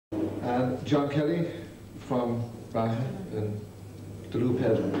And John Kelly from Bath in the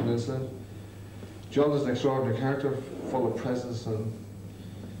Loophead Peninsula. John is an extraordinary character, full of presence, and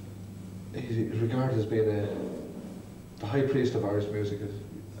he's regarded as being the high priest of Irish music,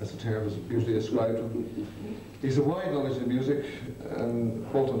 as the term is usually ascribed to him. He's a wide knowledge of music,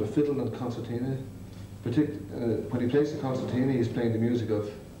 both on the fiddle and concertina. When he plays the concertina, he's playing the music of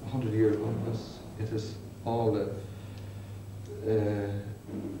 100-year oldness. It is all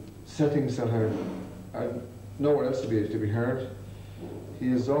settings that are nowhere else to be heard. He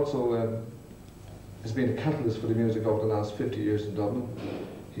is also has been a catalyst for the music over the last 50 years in Dublin.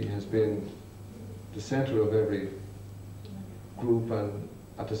 He has been the centre of every group and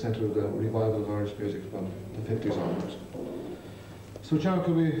at the centre of the revival of Irish music from the 50s onwards. So John,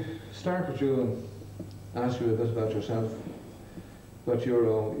 could we start with you and ask you a bit about yourself? But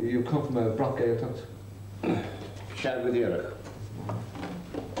you come from a Brock Gaeltacht. Shall we do?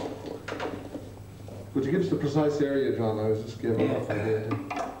 Could you give us the precise area, John? I was just giving a rough idea.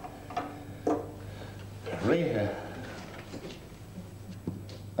 Reha,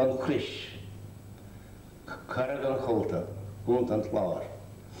 an Crish, Carragan Colta, Bunt and Chlair,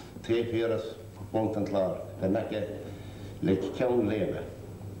 Tapiras, Bunt and Chlair, the Macca, Lake Count Lema,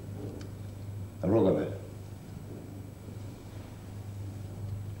 a Rugame.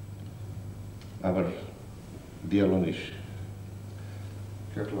 Our dear Lunish.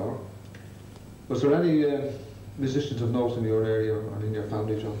 Chlair. Was there any musicians of note in your area or in your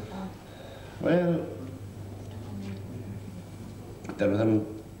family, John? Well, there was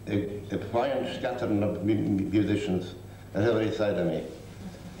a fine scattering of musicians on every side of me,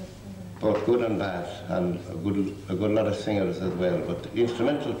 both good and bad, and a good lot of singers as well. But the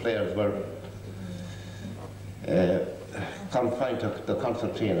instrumental players were confined to the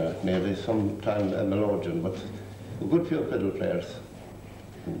concertina, maybe sometimes a melodeon, but a good few fiddle players.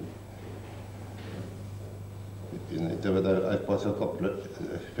 There were, I suppose, a couple of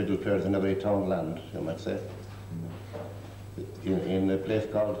fiddle players in every townland, you might say. In a place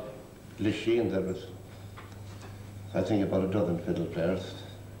called Lisheen, there was, I think, about a dozen fiddle players.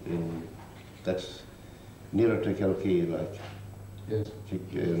 That's nearer to Kilkee, like. Yes.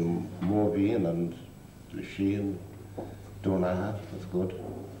 Morveen and Lisheen, Donaha, that's good.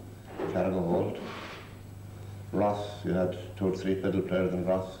 Carrigaholt. Ross, you had 2 or 3 fiddle players in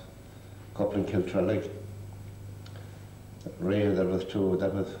Ross. A couple in Kiltrellig. Ray, there was 2,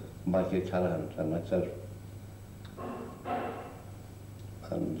 that was Mikey Callahan and myself.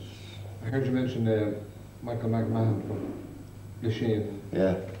 And I heard you mention Michael McMahon from Lisheen.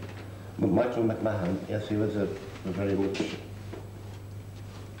 yeah, but Michael McMahon, yes, he was a very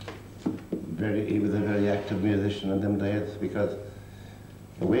active musician in them days, because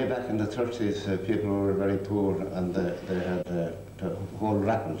way back in the 30s, people were very poor and they had to hold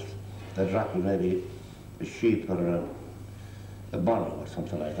raffles. They'd raffle maybe a sheep or a bottle or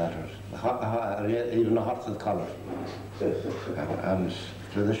something like that, or even a horse's collar. And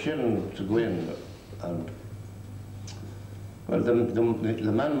for the shilling to go in, and well,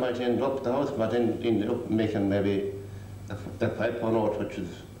 the man might end up, the house might end up making maybe the £5 note, which is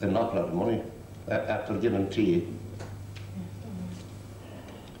an awful lot of money, after giving tea.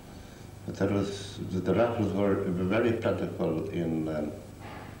 But the raffles were very plentiful in.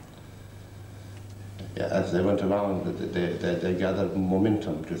 Yeah, as they went along, they gathered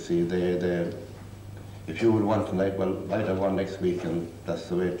momentum. To see, if you would want tonight, well, I'd have one next week, and that's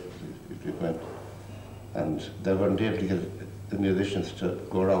the way it went. And they weren't able to get the musicians to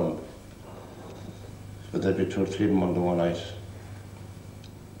go around, but there'd be 2 or 3 of them on the one night.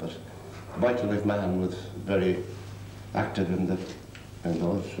 But Michael McMahon was very active in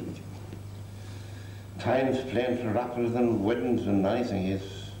those times, playing for raffles and weddings and anything.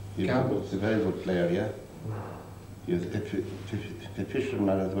 He was a very good player, yeah. He was a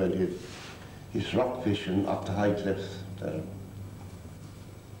fisherman as well. He's rock fishing up the high cliffs there.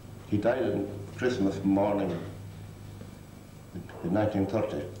 He died on Christmas morning in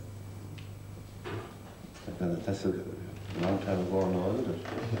 1930. That's a long time ago now, isn't it?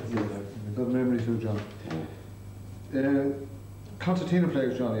 Yeah, good memory too, John. Yeah. Concertina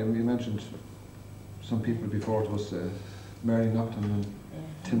players, John, you mentioned some people before to us, Mary Nocton and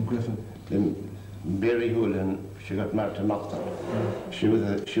Tim Griffin. Mary Houlihan, she got married to Nocton. She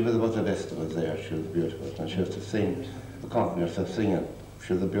was about the best of us there. She was beautiful, and she used to sing, accompany herself singing.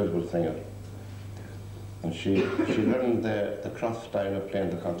 She was a beautiful singer. And she learned the cross style of playing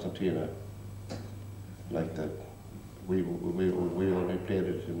the concertina, like that. We only played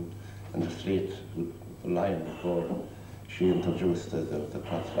it in the street line before she introduced the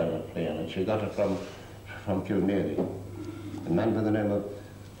cross style of playing, and she got it from Kilmary. A man by the name of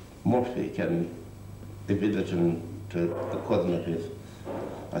Murphy came visiting to a cousin of his.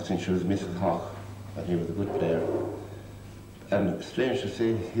 I think she was Mrs. Hawk, and he was a good player. And strange to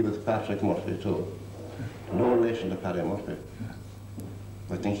say, he was Patrick Murphy too. No relation to Paddy Murphy.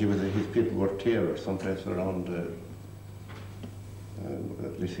 I think he was, his people were Chlair or someplace around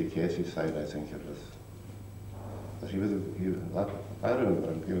Lissy Casey's side, I think it was. But I remember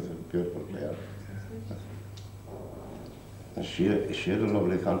him, he was a beautiful player. And she had a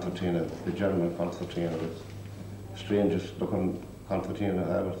lovely concertina, the German concertina, the strangest looking concertina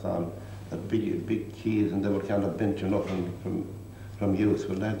I ever saw. Had big keys, and they were kind of benching up from use.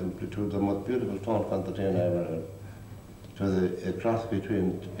 But it was the most beautiful tone concertina I ever heard. It was a cross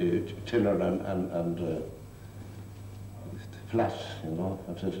between tenor and flat, you know.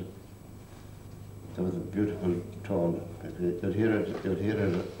 There was a beautiful tone. You'd hear it,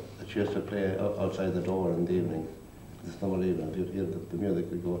 she used to play outside the door in the evening, the summer evening. You'd hear the music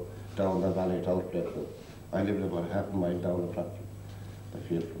would go down the valley to Outlet. I lived about half a mile down the track.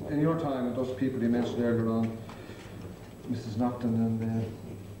 In your time, and those people you mentioned earlier on, Mrs. Nocton and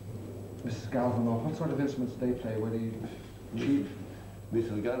Mrs. Galvin, what sort of instruments did they play? Were they cheap?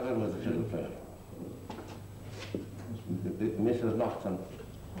 Mrs. Galvin was a fiddle player. Mrs. Nocton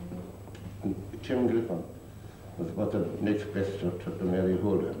and Tim Griffin was about the next best to Mary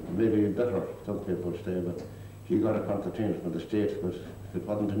Hood. Maybe better, some people say, but he got a concertina from the States, but it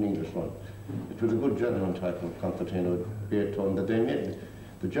wasn't an English one. It was a good German type of concertina with great tone that they made.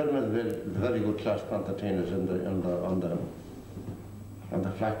 The Germans made very good class concertinas on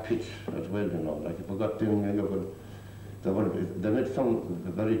the flat pitch as well, you know. Like if we got them, they made some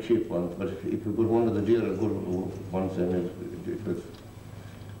very cheap ones, but if you got one of the dearer good ones, then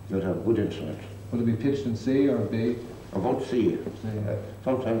you'd have good instruments. Will it be pitched in C or B? About C.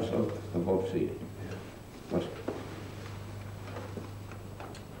 Sometimes about C. But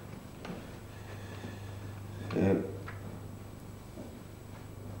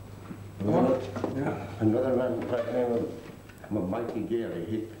another man by the name of Mikey Gary,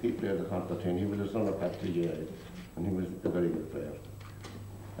 he played the concertina. He was the son of Patsy Gary, and he was a very good player.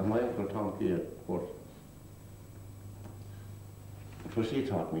 And my uncle Tom Keir, of course, he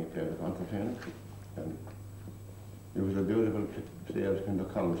taught me to play the concertina. And he was a beautiful player in the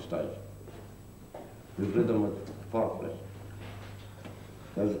common style. His rhythm was faultless.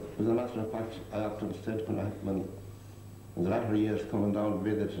 As a matter of fact, I often said when in the latter years coming down to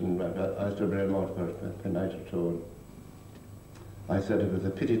visit, and I used to bring him out for a night or two, I said it was a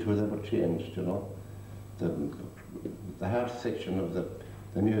pity it was ever changed, you know. The hard section of the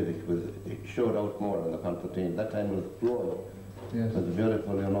music it showed out more in the concertina. That time it was floral. Yes. It was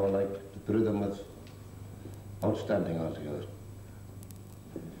beautiful, you know, like the rhythm was outstanding altogether.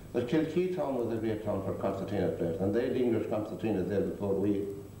 But Kilkee town was a great town for concertina players, and they had English concertinas there before we.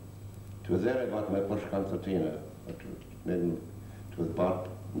 It was there I got my first concertina. It was bought,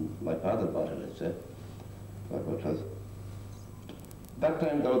 my father bought it, I'd say. That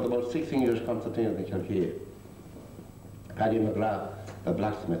time there was about 6 English concertinas in Kilkee. Paddy McGrath, the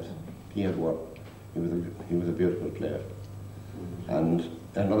blacksmith, he had one. He was a beautiful player. And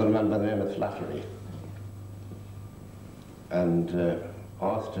another man by the name of Flattery. And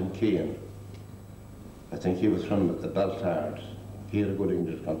Austin Keane, I think he was from the Beltard. He had a good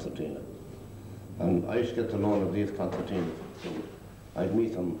English concertina. And I used to get the loan of these concertinas. So I'd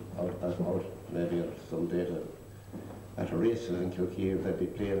meet them out maybe some day at a race in Kilkee. They'd be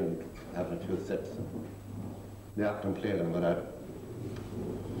playing and having a few sets. They often played them, but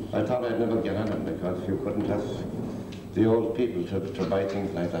I thought I'd never get on them because you couldn't ask the old people to buy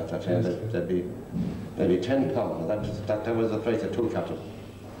things like that. They'd be £10. That was the price of 2 cattle.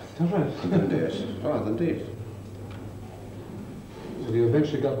 That's right. In the days. Oh, indeed. So you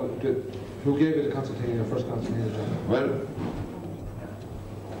eventually got one. Who gave you the concertina, your first concertina? Well,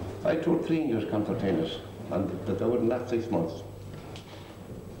 I took 3 English concertinas, and they wouldn't last 6 months.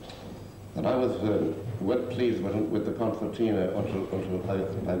 And I was well pleased with the concertina until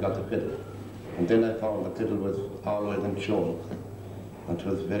I got the fiddle. And then I found the fiddle was always in tune. And it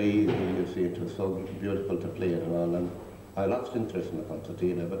was very easy, you see, it was so beautiful to play it and all. And I lost interest in the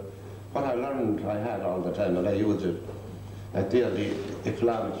concertina, but what I learned I had all the time, and I used it. At the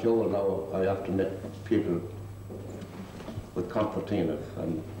Ceoil now, I often met people with concertinas,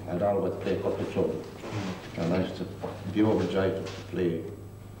 and I'd always play a couple of tunes. And I used to be overjoyed to play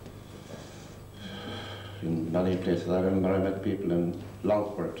in many places. I remember I met people in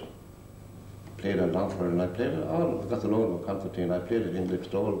Longford, played in Longford, and I played it all. I got the loan of a concertina. I played it in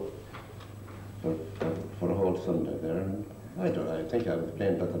Lipstone for a whole Sunday there. And I think I was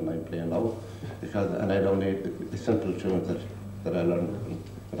playing better than I'm playing now, and I'd only the simple tunes that I learned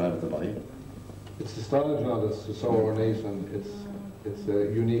when I was a boy. It's the style, John, that's so ornate and it's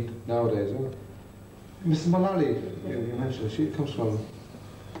unique nowadays, isn't it? Mrs. Mullally, you mentioned, she comes from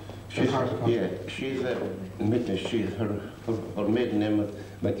the heart of country. Yeah, she's a Mick, she's her maiden name is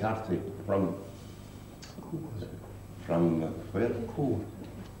McCarthy from where? Cool,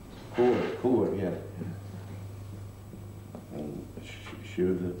 yeah. And she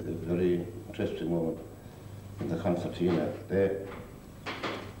was a very interesting woman in the Concertina.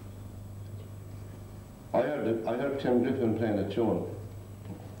 I heard Tim Griffin playing a tune,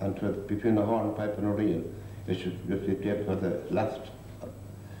 and between the hornpipe and a reel, it should be played for the last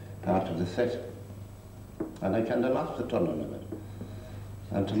part of the set. And I kind of lost the turn of it.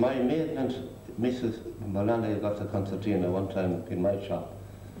 And to my amazement, Mrs. Mullally got the concertina one time in my shop,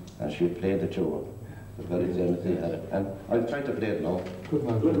 and she played the tune, the very same as he had it. And I'll try to play it now. Good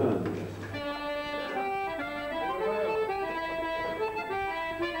man. Good man.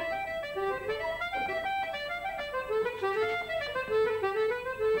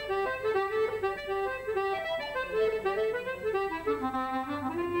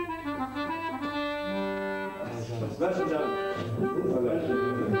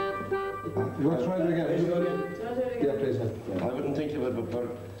 You want to try it again? Yeah, please. I wouldn't think of it,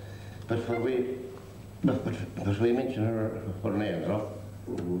 but we mentioned her name, you know.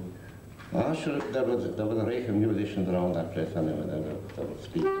 I'm sure there was a rake of musicians around that place anyway that would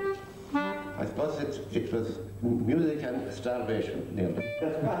speak. I suppose it was music and starvation, nearly.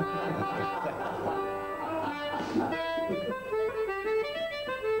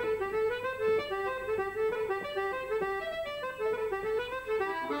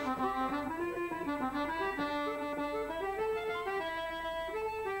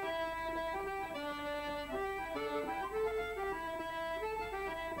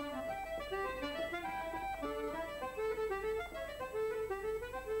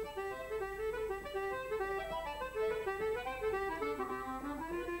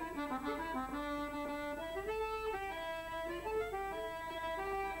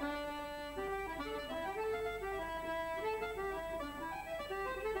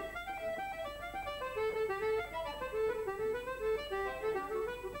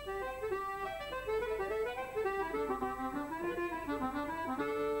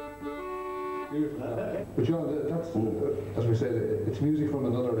 But you know, that's, as we said, it's music from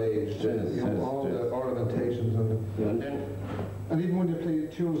another age. You know, all the ornamentations and even when you play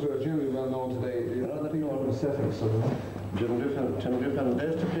tunes that are generally well known today, you know, the different settings. Tim Griffin, they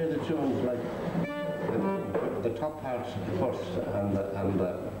used to play the tunes like the top part first and the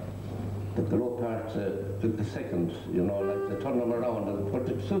low part the second, you know, like they turn them around and put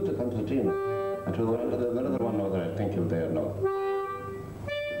it suit the concertina. And to another one now that I think of there now.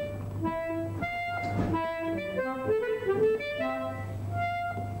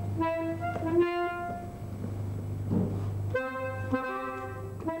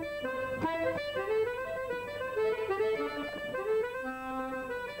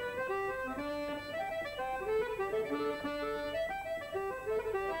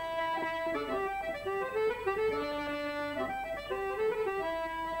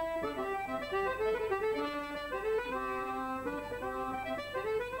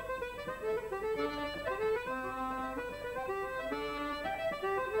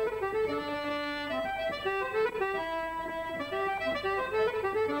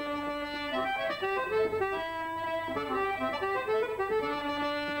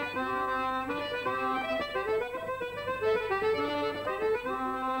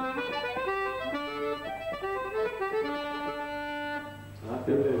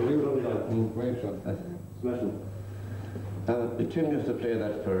 Tim used to play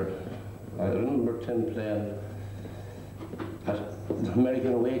that for, I remember Tim playing at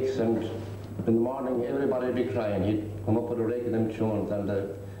American wakes, and in the morning everybody would be crying. He'd come up with a rake of them tunes, and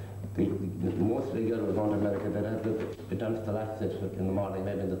most of the girls were going to America, they'd have to be down to the last set in the morning,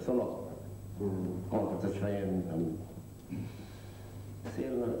 maybe in the sun up, going to the train, and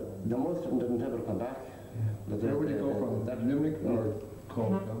the most of them didn't ever come back. Where would you go from? That Limerick or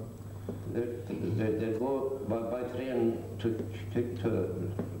Cork? They go by train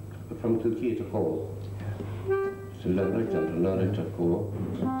from Kilkee to Cole. To Limerick and to Limerick to Cole.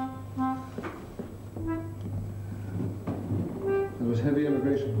 There was heavy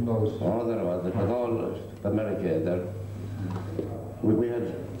immigration from those. Oh, there was. It was all America there. We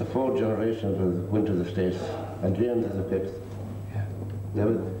had the 4 generations that went to the States, and James is the 5th. Yeah. There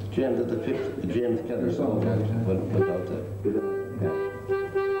was James is the 5th. James Kelly went out there. Yeah.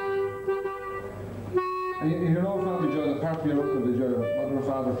 And you know, Father John, apart from your uncle, did your mother and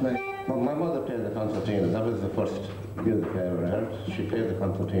father play Well, my mother played the concertina. That was the first music I ever heard. She played the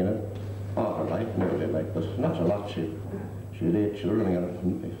concertina all her life, nearly like, but not a lot. She had 8 children,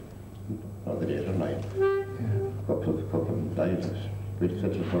 or the 8 or 9. Yeah. Couple of died. We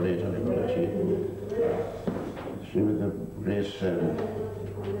settled for 8 anyway. She was a great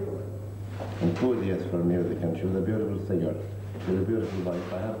enthusiast for music, and she was a beautiful singer. She was a beautiful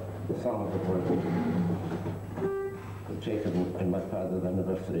wife. I have the songs that were taken in my father's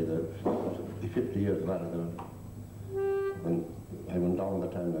anniversary, the 50 years later, when I went down the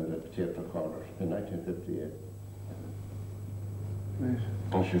time I was at Theatre Corner in 1958. Right.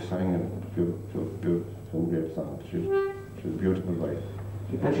 And she sang some great songs. She was a beautiful wife.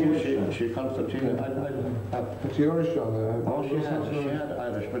 She Concertina. But the Irish on oh, she had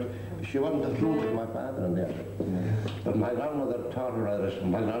Irish, but she wasn't as fluent as my father in the Irish. But my grandmother taught her Irish,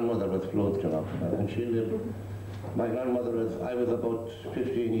 and my grandmother was fluent enough, and she lived. My grandmother was, I was about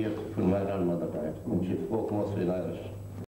 15 years when my grandmother died, and she spoke mostly in Irish.